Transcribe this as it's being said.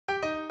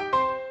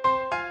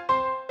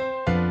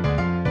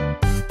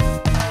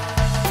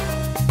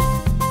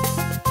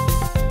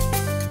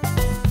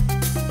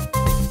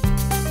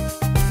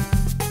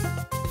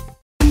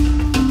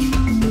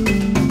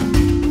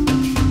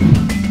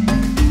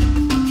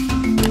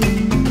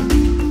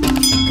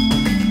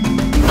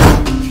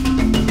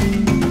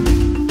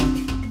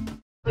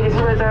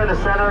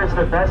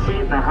the best seat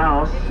in the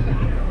house.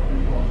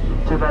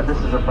 Too bad this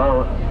is a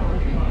boat.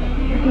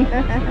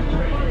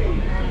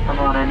 Come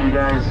on in, you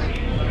guys.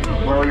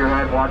 Lower your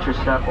head, watch your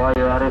step while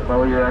you're at it,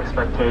 lower your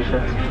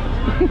expectations.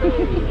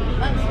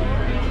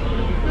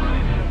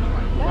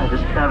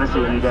 Just have a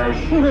seat, you guys.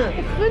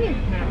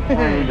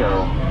 There you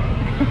go.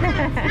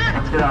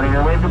 Let's get out of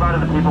here. Wave goodbye to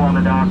the people on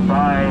the dock.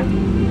 Bye.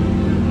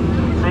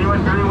 See you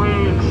in 3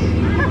 weeks.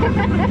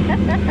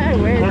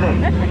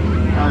 Kidding.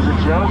 That was a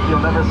joke. You'll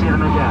never see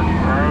them again.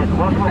 Alright?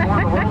 Welcome aboard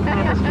the world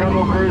famous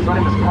jungle cruise. My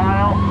name is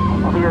Kyle.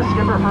 I'll be your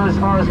skipper for as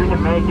far as we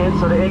can make it.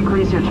 So to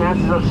increase your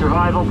chances of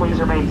survival, please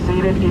remain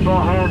seated. Keep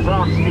all hands,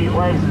 arms, feet,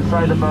 legs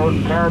inside the boat.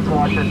 Parents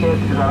watch your kids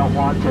because I don't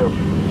want to.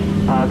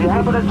 If you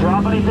happen to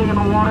drop anything in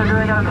the water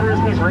during our cruise,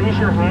 please raise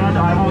your hand.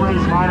 I will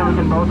raise mine and we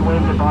can both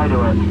wave goodbye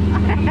to it.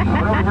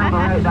 But over here on the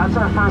right, that's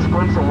our first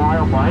glimpse of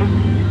wildlife.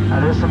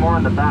 There's some more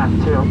in the back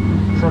too.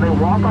 So they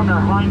walk on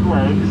their hind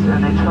legs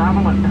and they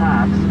travel in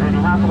packs, and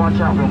you have to watch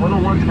out for the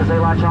little ones because they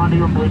latch onto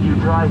you and bleed you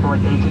dry for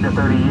like 18 to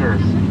 30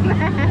 years.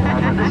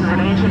 But this is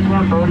an ancient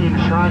Cambodian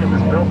shrine. It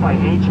was built by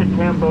ancient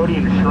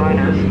Cambodian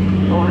shriners.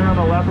 Over there on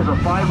the left is a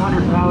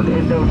 500-pound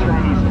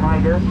Indo-Chinese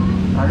tiger.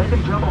 They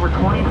can jump over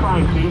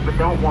 25 feet, but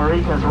don't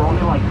worry because we're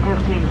only like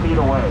 15 feet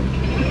away.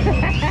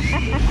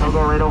 They'll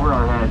go right over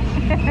our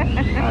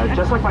heads.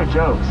 Just like my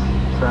jokes.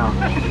 So,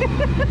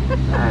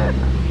 alright.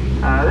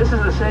 This is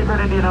the Sacred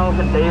Indian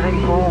Elephant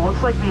Bathing Pool.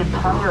 Looks like the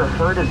entire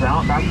herd is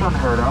out. That's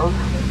unheard of.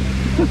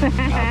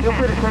 Feel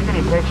free to take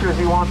any pictures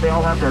you want. They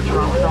all have their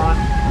trunks on.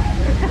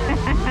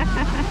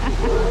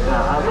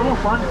 A little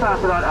fun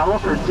fact about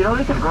elephants. You know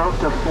they can grow up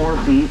to 4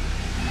 feet?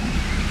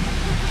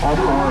 All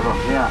 4 of them,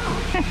 yeah.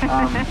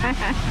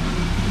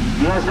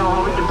 You guys know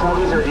how we can tell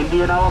these are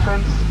Indian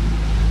elephants?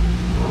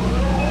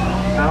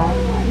 No?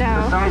 No.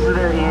 The size of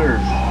their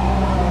ears.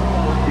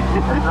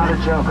 That's not a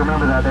joke,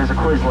 remember that. There's a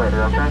quiz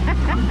later, okay?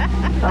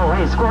 Oh,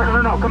 hey, Squirt,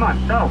 no, come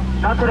on. No,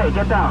 not today,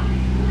 get down.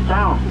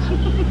 Down.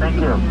 Thank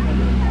you.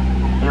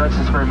 He likes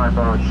to spray my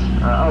boats.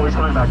 Oh, he's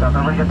coming back up.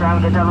 Everybody get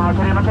down, I'm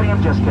not kidding,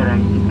 I'm just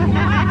kidding.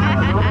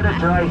 A little bit of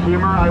dry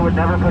humor. I would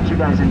never put you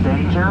guys in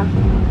danger.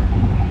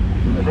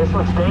 This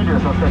looks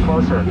dangerous, let's get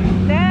closer.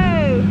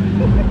 No!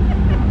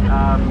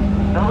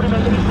 Nobody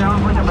make any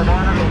sounds like a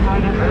banana. They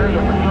find it very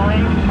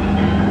appealing.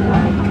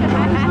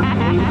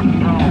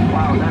 Oh,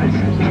 wow, that is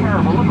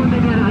terrible. Look what they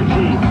did to the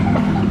Jeep.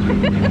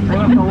 They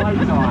left the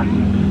lights on.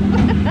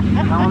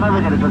 Now I'll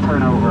never get it to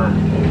turn over.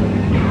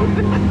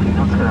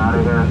 Let's get out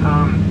of here.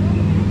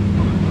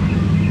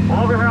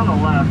 Well, over here on the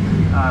left,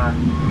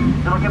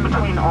 if you look in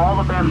between all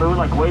the bamboo,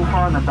 like way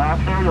far in the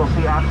back there, you'll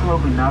see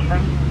absolutely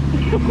nothing.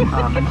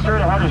 And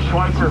straight ahead is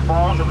Schweitzer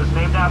Falls. It was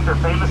named after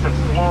famous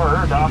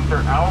explorer,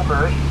 Dr.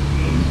 Albert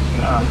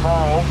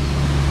Falls.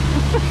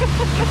 If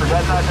you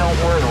forget that, don't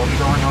worry, we'll be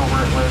going over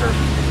it later.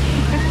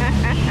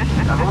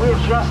 But we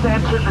have just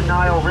entered the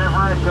Nile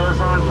River. It goes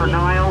on for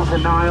Niles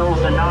and Niles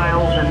and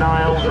Niles and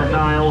Niles and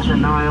Niles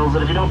and Niles.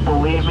 And if you don't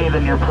believe me,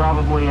 then you're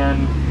probably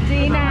in...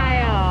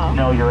 Denial.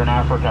 No, you're in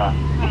Africa.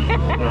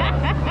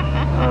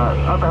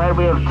 Up ahead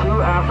we have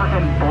 2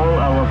 African bull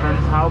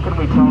elephants. How can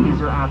we tell these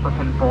are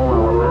African bull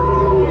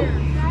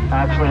elephants?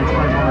 Actually, it's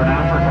because we're in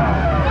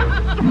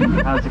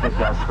Africa. That was a good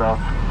guess, though.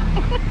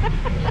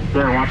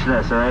 Here, watch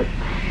this, alright?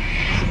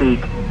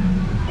 Speak.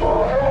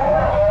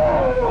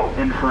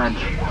 In French.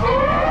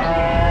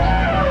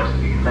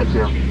 Thank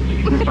you.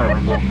 He's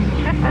bilingual.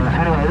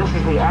 Anyway, this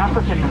is the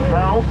African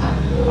veldt.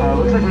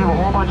 Looks like we have a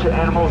whole bunch of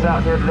animals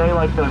out here today,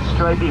 like those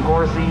stripy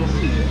horsies.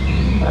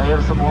 You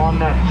have some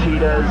long-necked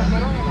cheetahs.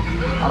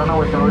 I don't know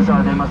what those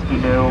are, they must be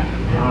new.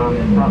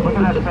 But look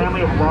at that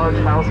family of large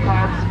house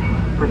cats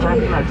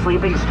protecting that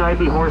sleeping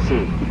stripy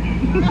horsey.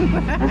 Isn't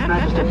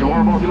that just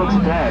adorable? He looks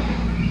dead.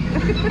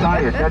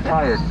 Tired, dead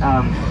tired.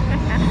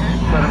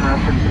 Let him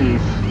rest in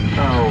peace.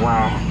 Oh,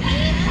 wow.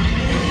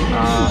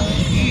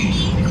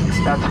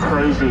 That's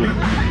crazy.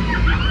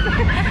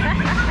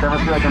 There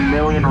must be like 1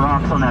 million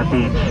rocks on that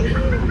beach.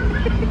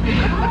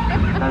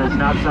 That is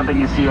not something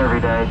you see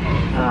every day.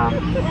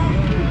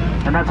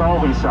 And that's all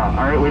we saw,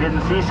 alright? We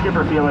didn't see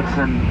Skipper Felix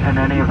and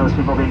any of those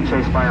people being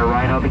chased by a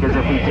rhino, because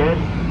if we did,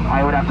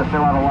 I would have to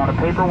fill out a lot of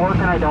paperwork,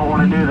 and I don't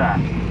want to do that.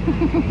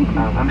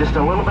 I'm just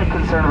a little bit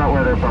concerned about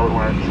where their boat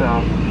went,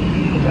 so...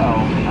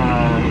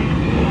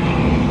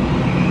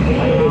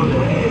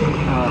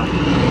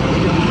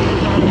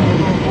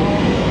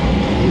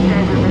 These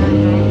guys are very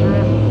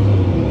dangerous.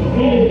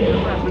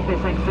 Last week they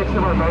sank 6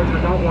 of our boats,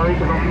 but don't worry,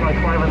 because only like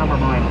 5 of them are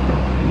mine.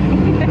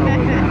 So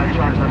we're gonna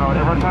charge their boat.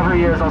 If I cover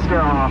years, I'll scare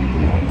them off.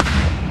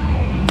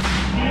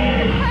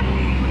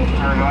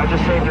 There we go, I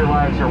just saved your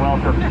lives, you're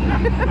welcome.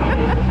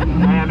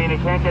 Hey, I mean,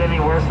 it can't get any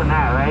worse than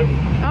that, right?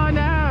 Oh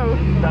no!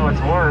 No,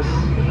 it's worse.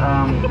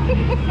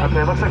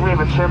 Okay, looks like we have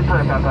a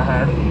chimprick up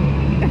ahead.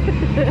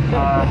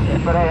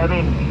 But hey, I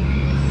mean,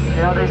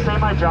 you know, they say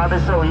my job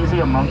is so easy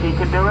a monkey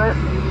could do it.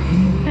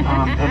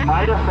 In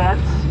my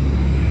defense,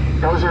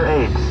 those are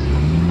apes.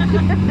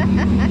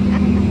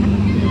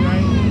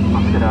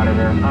 Let's get out of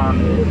here.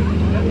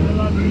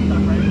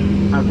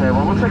 Okay,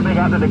 well, looks like they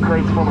got into the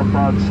crates full of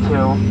bugs,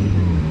 too.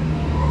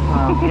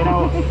 You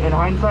know, in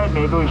hindsight,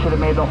 maybe we should have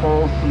made the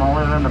hole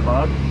smaller than the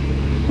bug.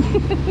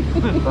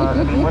 But,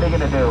 I mean, what are you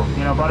going to do?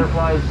 You know,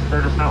 butterflies,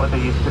 they're just not what they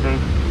used to be.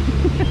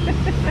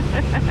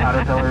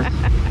 Caterpillars.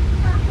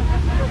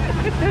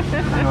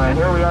 Anyway,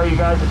 here we are, you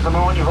guys. It's the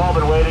moment you've all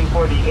been waiting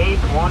for. The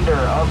 8th wonder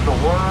of the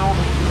world.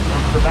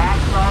 It's the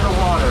backside of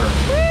water.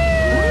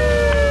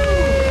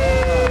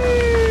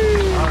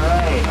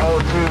 Alright,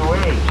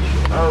 O2H.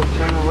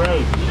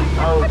 O2H.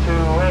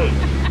 O2H.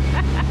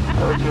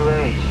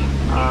 O2H.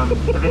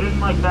 If you didn't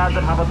like that,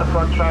 then how about the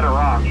front side of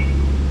rock?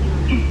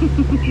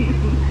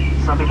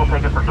 Some people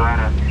take it for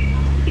granted.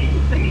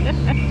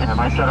 And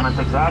my sentiments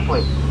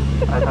exactly.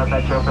 I thought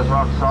that joke was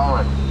rock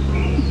solid. I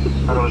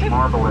thought it was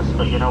marvelous,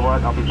 but you know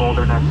what? I'll be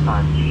bolder next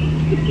time.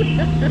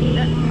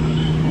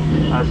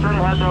 Straight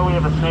ahead though, we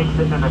have a snake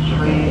sitting in a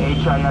tree,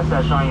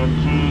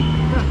 H-I-S-S-I-N-G.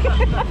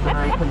 It's a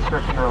very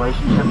constricting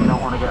relationship. You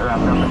don't want to get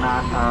wrapped up in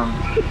that.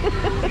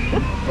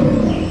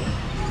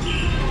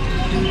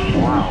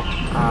 Wow.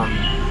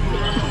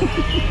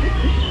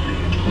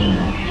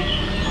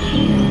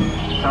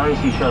 Sorry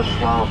she shows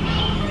slow.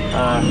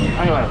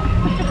 Anyway.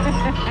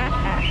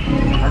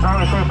 As I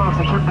always say, folks,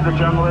 a trip to the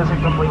jungle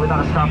isn't complete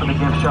without a stop at the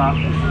gift shop.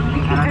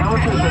 And I know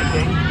what you're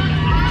thinking.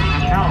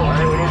 No,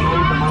 we didn't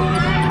leave the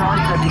monkeys in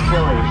charge, that'd be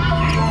silly.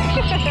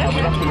 We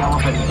left the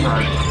elephant in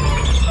charge.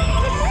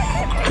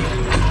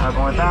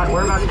 But with that,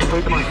 we're about to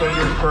complete the most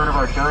dangerous turn of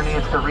our journey.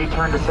 It's the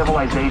return to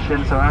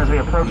civilization. So as we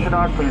approach the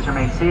dock, please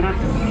remain seated.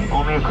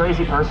 Only a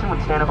crazy person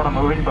would stand up on a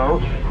moving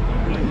boat.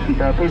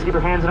 Please keep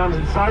your hands and arms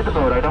inside the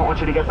boat. I don't want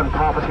you to get them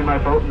caught between my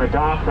boat and the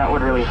dock. That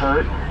would really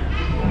hurt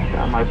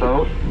my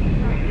boat.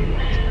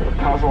 It would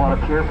cause a lot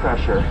of peer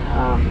pressure.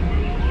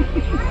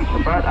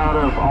 But out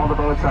of all the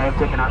boats I have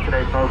taken out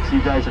today, folks,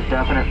 you guys have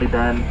definitely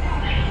been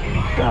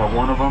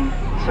one of them.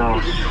 So,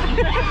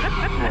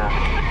 yeah.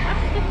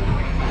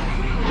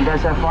 Did you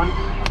guys have fun?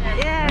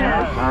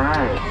 Yeah. All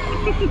right.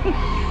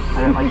 I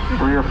got like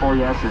 3 or 4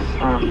 yeses.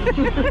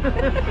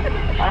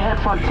 I had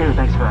fun too,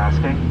 thanks for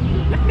asking.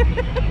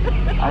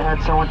 I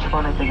had so much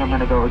fun, I think I'm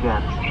gonna go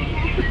again.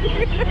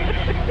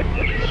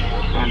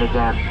 And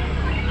again.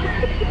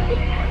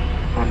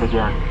 And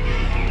again.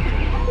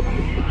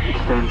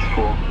 Stay in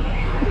school.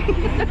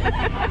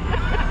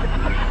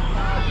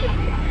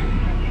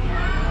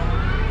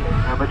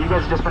 But you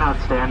guys have just been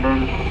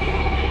outstanding.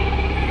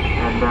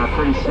 And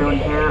pretty soon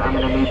here, I'm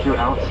gonna need you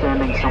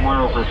outstanding somewhere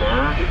over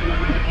there.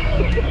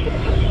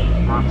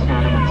 Not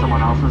standing in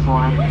someone else's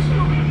line.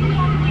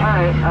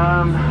 Alright,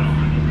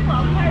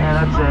 yeah,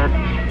 that's it.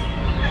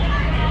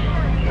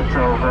 It's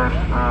over.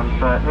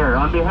 But here,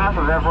 on behalf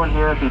of everyone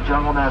here at the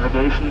Jungle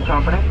Navigation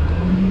Company,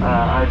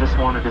 I just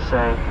wanted to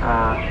say,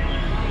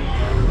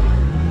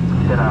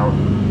 get out.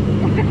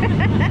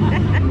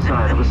 I'm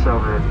sorry, it was so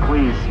rude.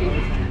 Please,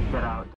 get out.